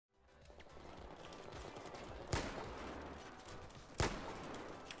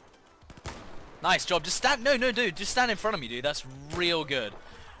Nice job. Just stand. No, no, dude. Just stand in front of me, dude. That's real good.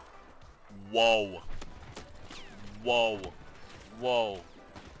 Whoa. Whoa. Whoa.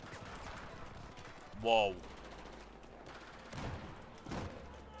 Whoa.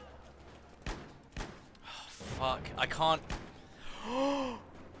 Oh, fuck. I can't.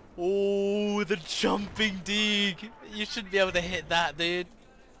 Oh, the jumping dig. You should be able to hit that, dude.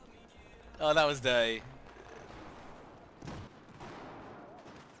 Oh, that was dirty.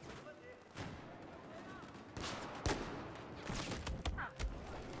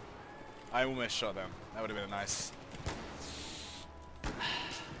 I almost shot them. That would have been nice.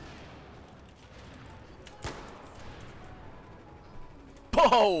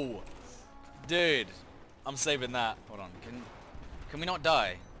 Oh! Dude, I'm saving that. Hold on. Can we not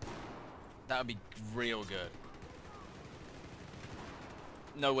die? That would be real good.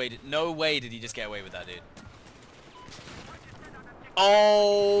 No way did he just get away with that, dude.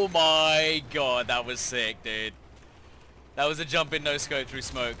 Oh my god, that was sick, dude. That was a jump in no scope through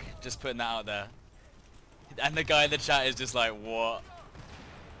smoke. Just putting that out there. And the guy in the chat is just like, what?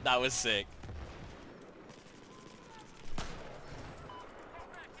 That was sick.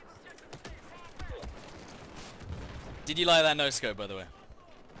 Did you like that no scope, by the way?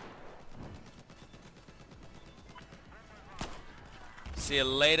 See you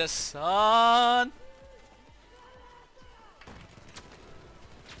later, son.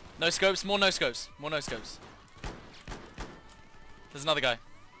 No scopes, more no scopes, more no scopes. There's another guy.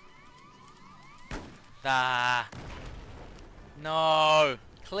 Ah. No.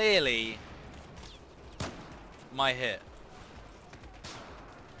 Clearly. My hit.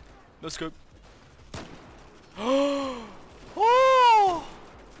 No scope. Oh.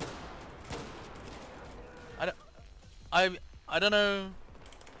 I don't know.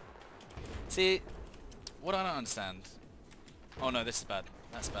 See, what I don't understand. Oh no, this is bad.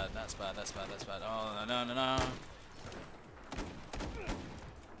 That's bad. That's bad. That's bad. That's bad. Oh no no no.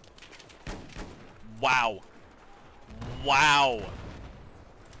 Wow. Wow.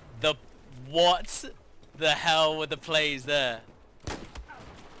 The what the hell were the plays there?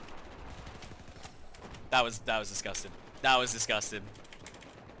 That was disgusting. That was disgusting.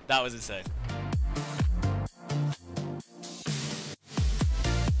 That was insane.